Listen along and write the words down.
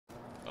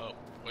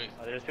wait.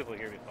 Oh, there's people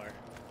here before.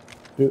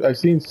 Dude, I've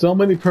seen so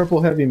many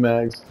purple heavy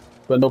mags,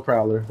 but no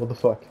Prowler. What the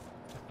fuck?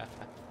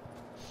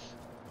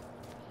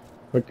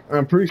 Like,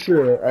 I'm pretty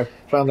sure I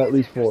found at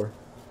least 4.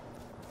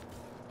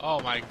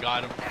 Oh my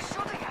god.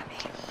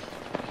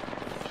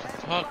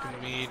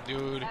 Fuck me,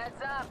 dude.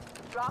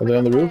 Are they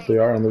on the roof? They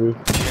are on the roof.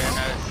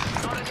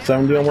 Yes.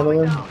 70 on one of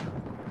them.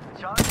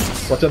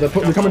 Watch out, they're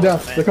coming down.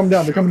 They're coming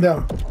down. They're coming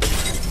down.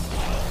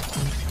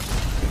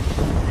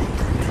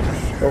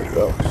 Oh,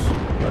 well.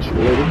 Not sure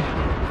related.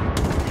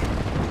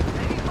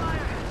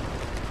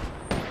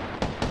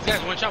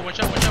 Guys, one shot.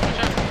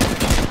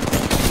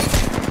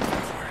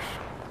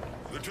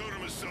 The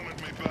totem has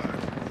summoned me back.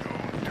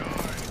 Don't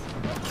die.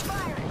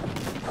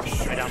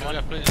 Right down one.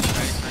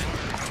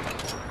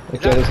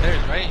 It's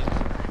downstairs, right?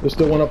 There's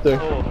still one up there.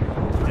 Oh,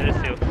 there is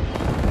 2.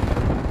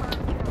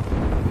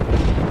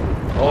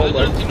 Oh,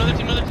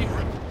 another team.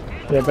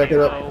 Yeah, back it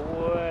up.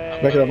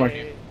 Back it up, Mark.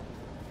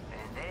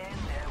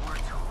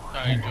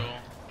 Alright, Joel.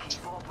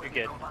 You're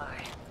good.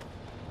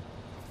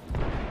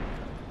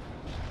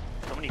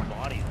 So many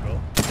bodies, bro.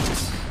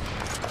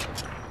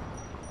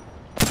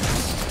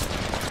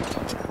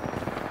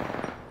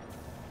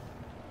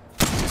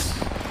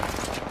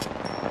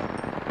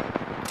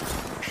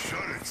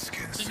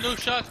 There's no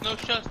shots.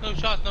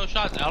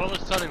 All of a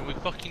sudden, we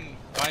fucking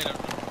fight them.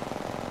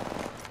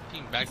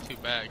 Team back to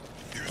back.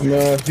 I'm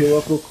gonna heal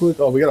up real quick.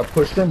 Oh, we gotta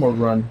push them or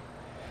run?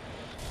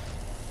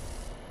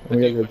 We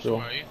gotta go,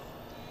 Joel.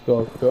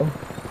 Go.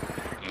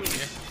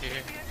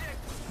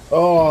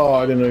 Oh,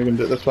 I didn't know you were gonna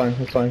do it. That's fine.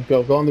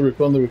 Go on the roof.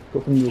 Go from the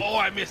roof. Oh,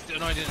 I missed it.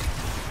 No, I didn't.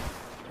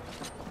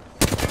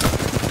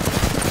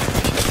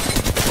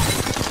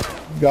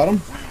 Got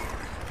him?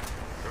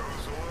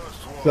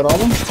 Is that all of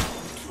them?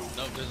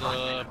 No, there's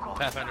a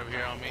Pathfinder over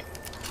here on me.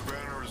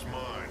 Banner is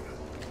mine.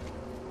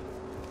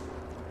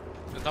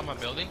 Is that my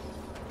building?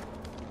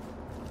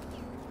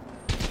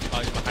 Oh,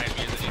 he's behind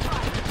me, isn't he?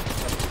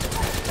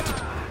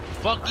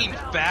 Fucking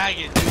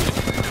faggot, dude.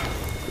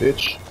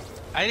 Bitch.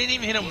 I didn't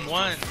even hit him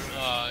once.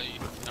 I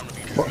don't know if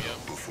you can hear me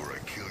up. Before I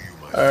kill you,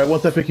 my Alright,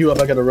 once I pick you up,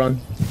 I gotta run.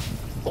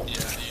 Yeah, you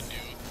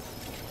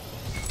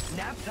do.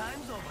 Nap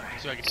time's over.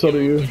 So I can So do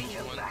kill you.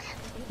 him once.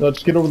 No,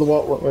 just get over the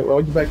wall. Wait, why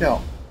would you back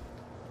out?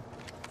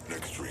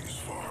 next ring is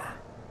far.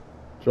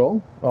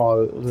 Joel?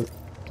 Oh, was it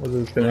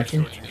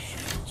disconnection?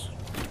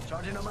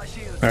 Charging on my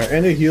shield. Alright,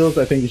 any heals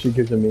I think you should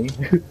give to me.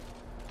 Care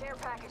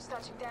package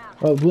touching down.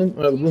 Oh, the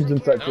balloon's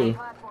inside too.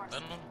 I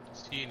don't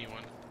see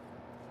anyone.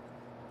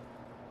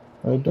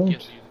 I don't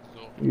Yes,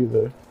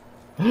 either.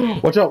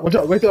 Watch out,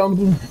 right there on the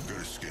balloon. Got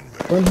a skin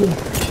bag. Right on the balloon.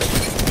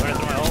 Where's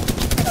my ult?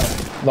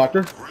 Knocked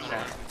her. Okay,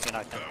 you're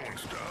not done. That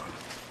one's down.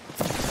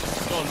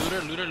 Oh,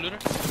 looter.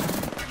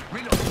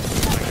 Reload.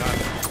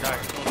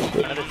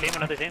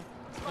 Another team.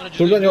 No, just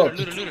Who's on your ult?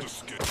 looter. No, dude. Oh,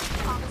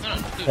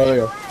 there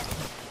you go.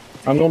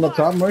 I'm going up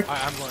top, Mike.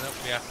 Alright, I'm going up,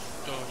 yeah.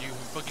 So you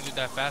fucking do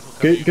that fast, we'll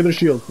cover Get her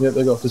shield. Yeah,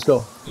 there you go. Just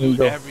go. There you do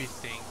go.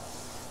 everything.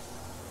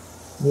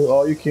 Do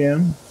all you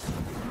can.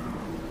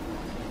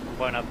 I'm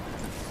going up.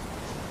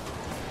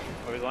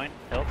 Where are we going?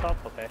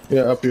 Hilltop? Okay.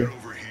 Yeah, up here.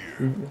 Over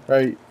here.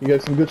 Alright, you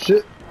got some good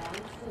shit?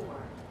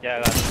 Yeah, I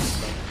got it.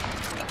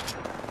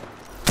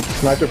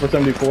 Sniper for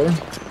 74.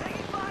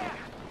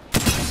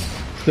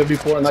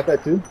 74 and that guy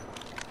too?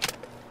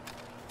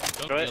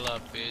 Don't Throw it. heal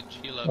up, bitch.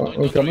 Heal up. Oh, Don't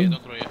I'm throw coming. it.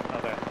 Don't throw it.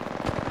 Okay.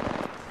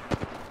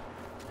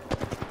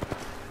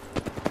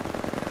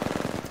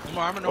 No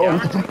more armor, no Oh, armor.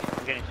 what the fuck?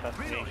 I'm getting shots.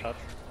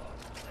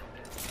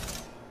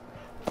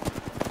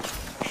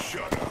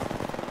 Shut up.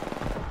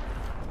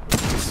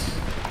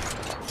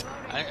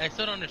 I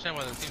still don't understand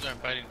why the teams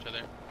aren't fighting each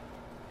other.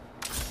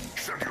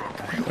 Send you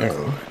up real Alright.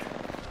 good.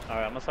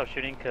 Alright, I'm gonna stop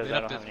shooting because Clean I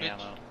up don't have this any bitch.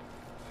 ammo.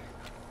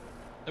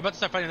 They're about to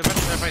start fighting.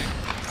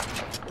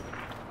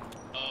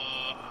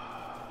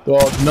 Oh,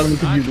 none of them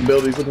can use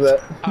abilities. Look at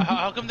that.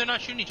 How come they're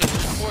not shooting each other?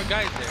 There's 4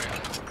 guys there.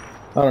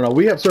 I don't know.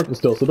 We have circles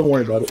still, so don't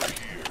worry about it.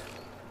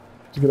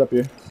 Just get up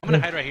here. I'm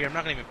gonna hide right here. I'm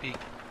not gonna even peek.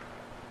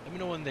 Let me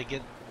know when they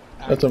get.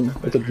 That's a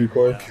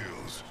decoy.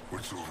 Kills.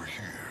 What's over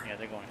here? Yeah,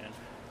 they're going in.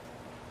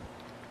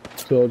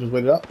 So just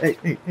wait it out. Hey,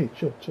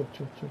 chill. I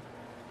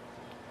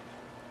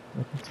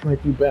can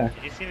snipe you back.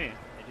 Did you see me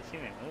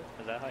move?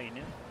 Is that how you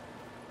knew?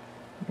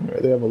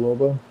 Alright, they have a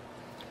Loba.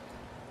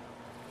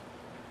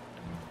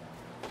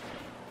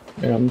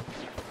 And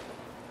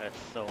That's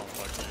so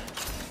unfortunate.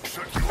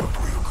 Shut you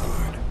up real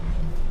good.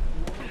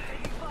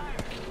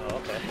 Oh,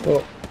 okay.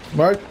 oh,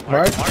 Mark.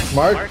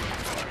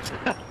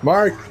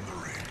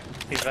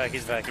 He's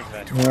back.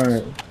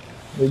 Alright.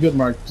 You're good,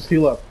 Mark. Just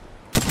heal up.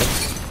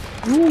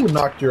 Ooh,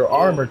 knocked your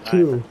armor nice.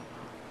 too.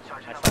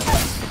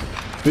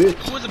 Bitch.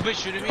 Who was a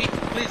bitch shooting me?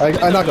 Please. I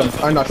please knocked don't him.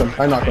 do I it.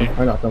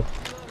 knocked him.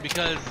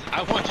 Because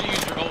I want you to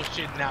use your whole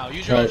shit now.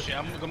 Use your whole Right. shit.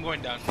 I'm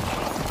going down.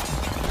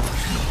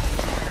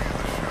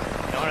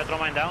 You wanna throw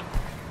mine down?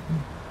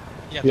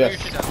 Yeah, Yes.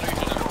 throw your shit down.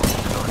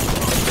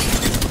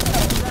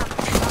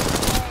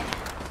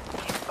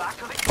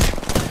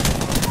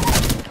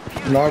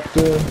 Knocked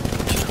The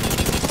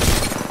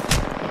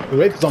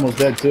Wraith is almost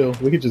dead too.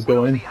 We could just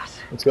go in.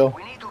 Let's go.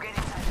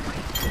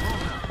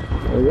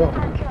 There we go.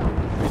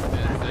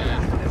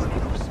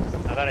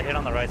 got a hit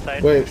on the right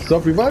side. Wait,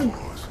 self revive?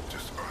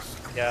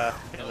 Yeah,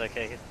 he was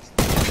okay. You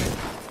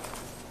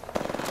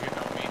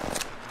know me.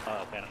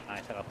 Oh, okay,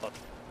 nice. I got fucked.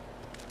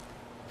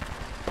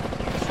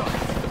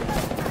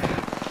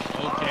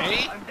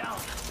 Okay. I'm down.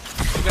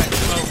 You guys,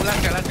 oh,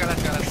 let's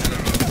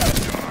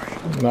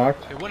go.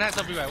 Knocked. Okay, one has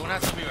to be right. One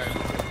has to be right.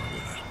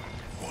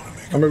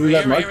 I'm gonna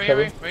revive Mark. Right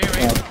Cover. here. Right.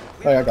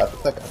 Oh, yeah, I got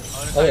it. That guy. Oh,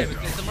 that's Oh, not even.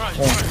 It's the mirage.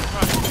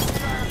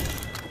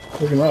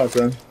 We can run up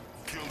then.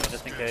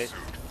 Just in case.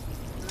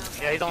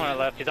 Yeah, he's on the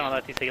left. He's on the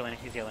left. He's healing.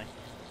 He's healing.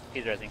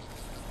 He's resing.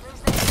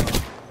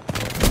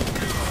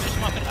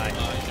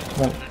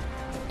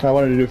 I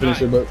wanted to do a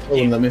finisher, but it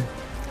wouldn't let me.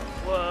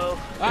 Whoa.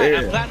 Alright, Yeah.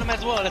 I'm platinum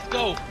as well. Let's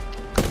go.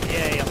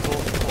 Yay, I'm full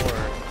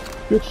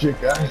 4. Good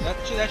shit, guys. That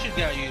should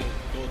get you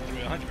go through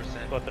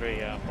 100%. Go 3,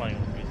 yeah, I'm playing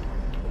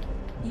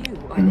with 3.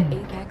 You are the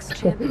Apex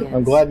champions.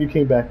 I'm glad you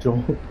came back,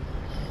 Joel.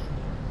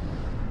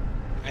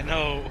 I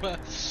know. Yeah,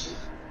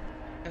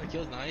 the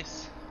kill's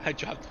nice. I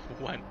dropped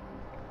 1.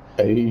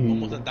 Hey.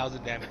 Almost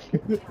 1,000 damage.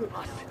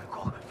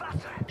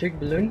 Take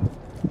balloon.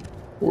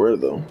 Where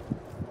though?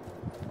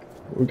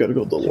 We gotta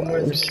go to the Somewhere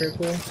in the labs.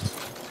 circle.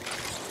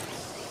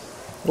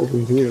 Over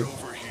here.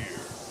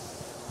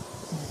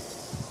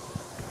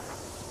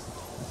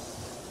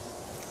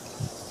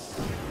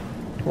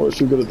 Oh,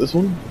 should we go to this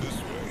one?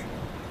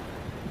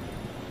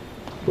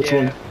 Which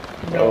one?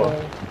 No.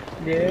 Oh.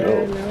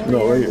 Yeah,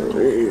 No, right here,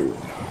 right here.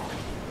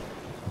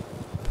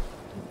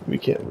 We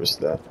can't risk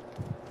that.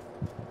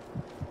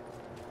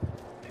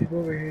 People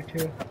over here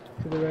too.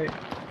 To the right.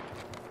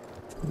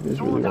 You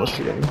guys really want to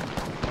shoot him?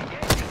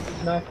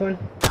 Knock one.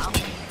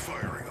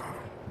 Firing on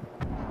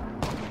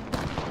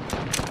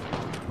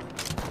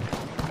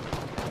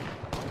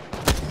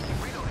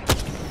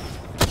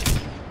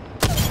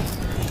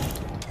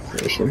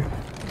Finish him.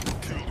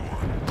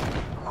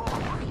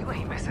 Oh, you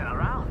ain't messing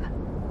around.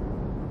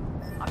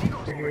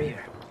 Amigos over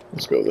here.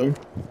 Let's go then.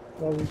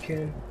 While we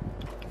can.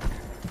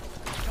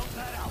 Jump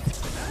that out.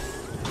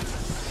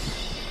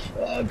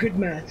 Oh, good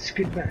maths,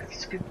 good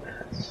maths, good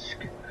maths,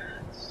 good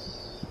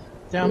maths.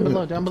 Down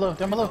below, down below,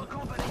 down below. Get back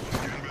over there.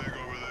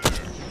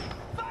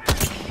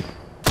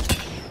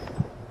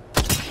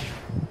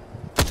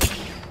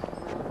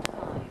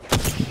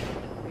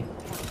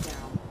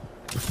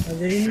 Oh,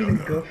 they didn't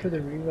even go for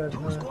the revive,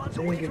 huh?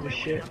 They didn't give a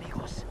shit.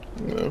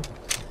 No.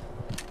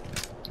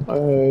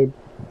 I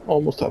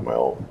almost have my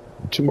ult.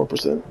 2 more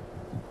 %.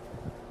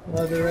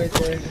 Oh, they're right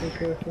there, be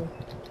careful.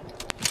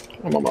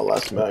 I'm on my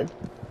last mag.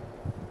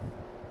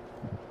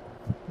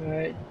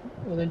 Alright,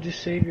 well then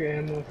just save your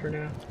ammo for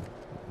now.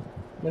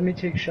 Let me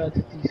take shots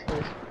at these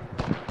guys.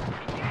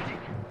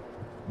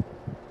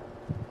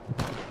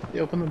 They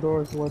open the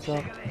doors, watch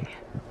out.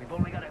 We've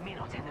only got a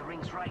minute and the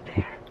ring's right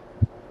there.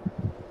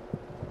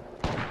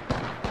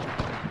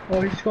 Oh,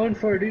 he's going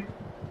for it, dude.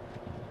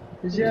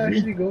 Is he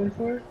actually going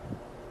for it?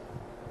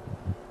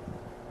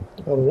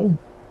 I don't know.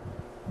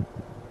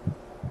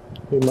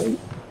 He might.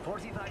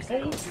 45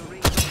 seconds to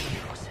ring,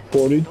 amigos.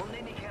 40. Don't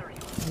let me carry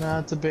you. Nah,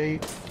 it's a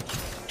bait.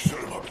 Shut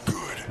him up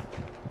good.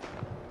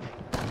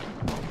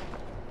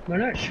 Why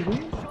not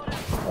shooting?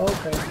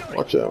 Oh, okay.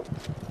 Watch out.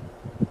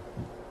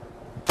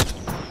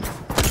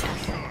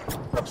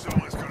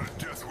 Someone's got a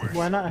death wish.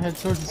 Why not head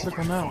towards the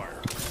circle now?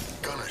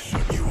 Gonna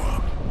shut you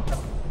up.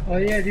 Oh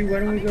yeah, dude, why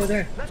don't we go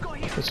there? Let's go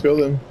here. Let's go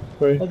then.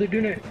 Wait. Oh, they're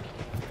doing it.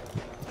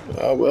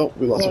 Well,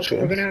 we lost a Fuck,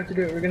 chance. we're gonna have to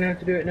do it, we're gonna have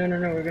to do it. No,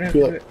 we're gonna have to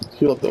Heal do up. it.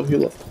 Heal up though,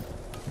 heal up.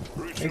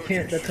 I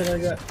can't, that's all I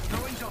got.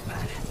 Throwing jump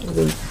pad. And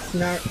then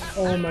Now,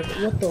 oh my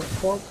god, what the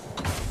fuck?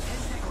 10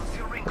 seconds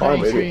till ring.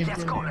 climb, baby.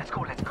 Let's go, let's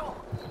go, let's go.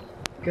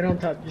 Get on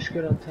top, just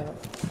get on top.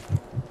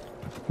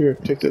 Here,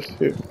 take this.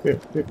 Here.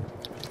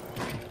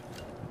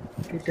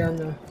 Get down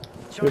there.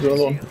 Here's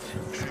another one.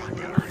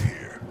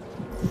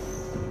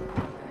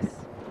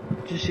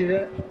 Did you see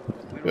that?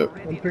 Yep.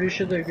 I'm pretty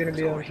sure they're gonna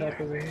be on top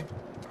over here.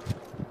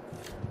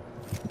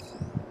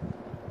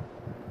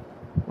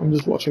 I'm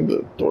just watching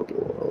the door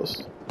below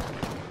us.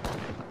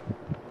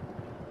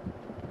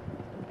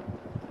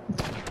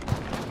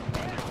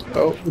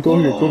 Oh, go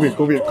here.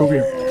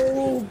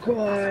 Oh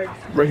god.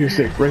 Right here,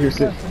 safe.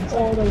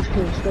 Oh, those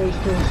kills, stop,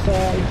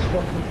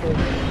 fucking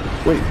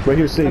kills. Wait, right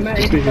here, safe. I'm at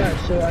Just stay here.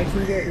 85, so I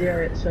can get,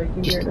 yeah, so I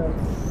can Just- get,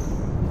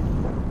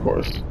 Of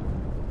course.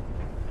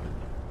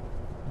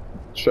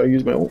 Should I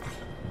use my ult?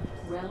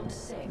 Round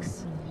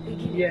 6.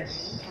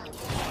 yes.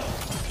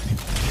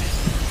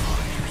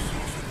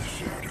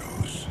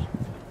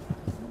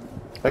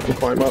 I can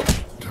climb up.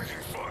 Taking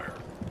fire.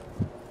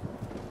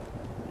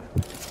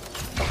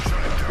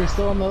 They're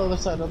still on the other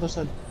side,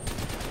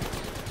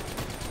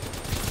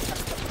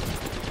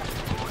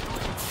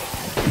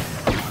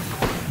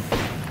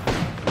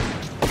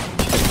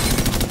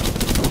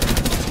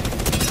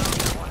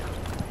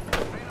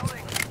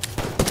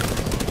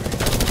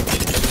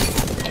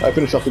 I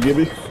finished off the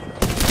Gibby.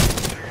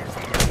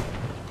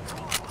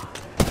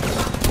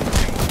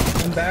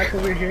 I'm back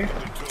over here.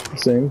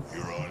 Same.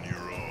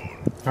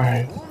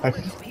 Alright.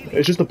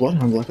 It's just the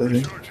bloodhound left, I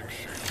think.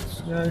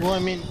 No, Well, I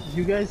mean,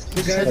 you guys the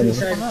just guy's said to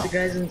inside, come out. the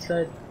guy's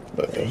inside.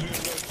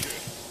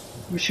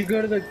 We should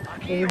go to the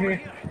over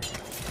here.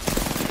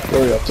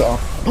 Hurry up top.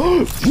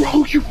 Bro,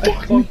 you I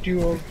fucked me. fucked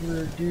you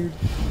over, dude.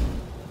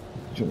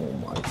 Oh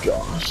my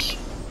gosh.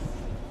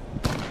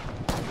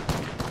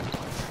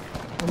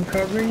 I'm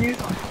covering you.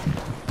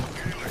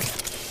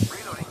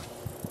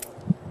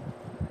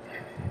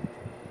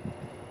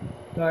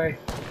 Sorry.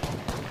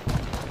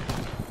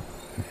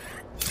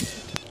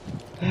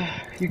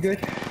 You good?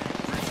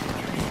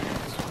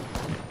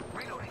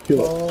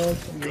 Heal up. Oh,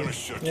 Gonna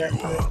shut yeah. you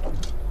up.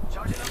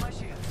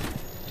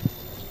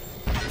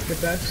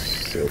 Get back.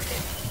 Sick.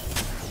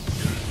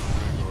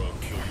 Or I'll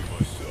kill you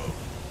myself.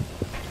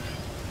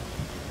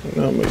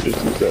 Now I'm gonna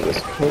just use that as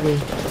cover.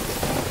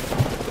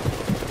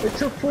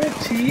 It's a full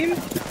team?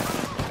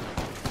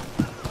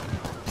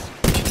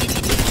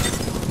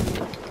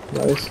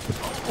 Nice.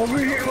 Over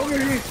here, over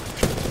here.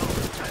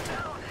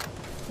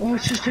 Oh,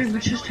 it's just him,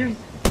 it's just him.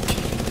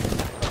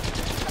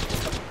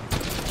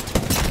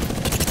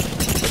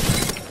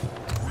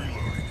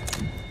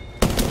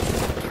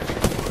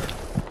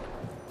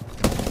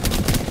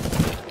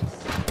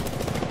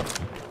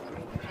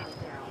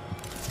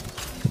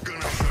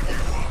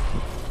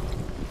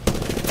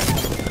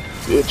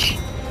 Bitch.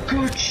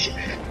 Good shit.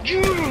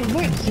 Yeah,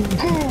 let's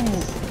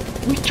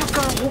go. We took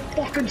our whole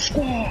fucking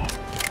squad.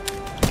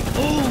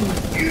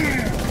 Oh,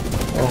 yeah.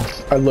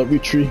 Oh, I love you,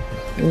 Tree.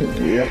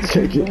 Yeah,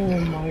 take it. Oh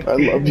my I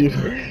love you.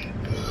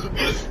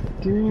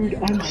 Dude,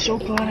 I'm so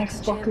glad I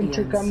fucking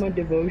took out my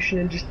devotion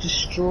and just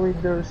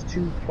destroyed those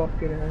two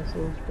fucking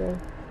assholes, bro.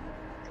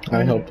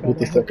 I helped with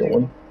the second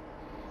one.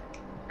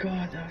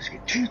 God, that was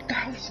good.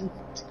 2,000.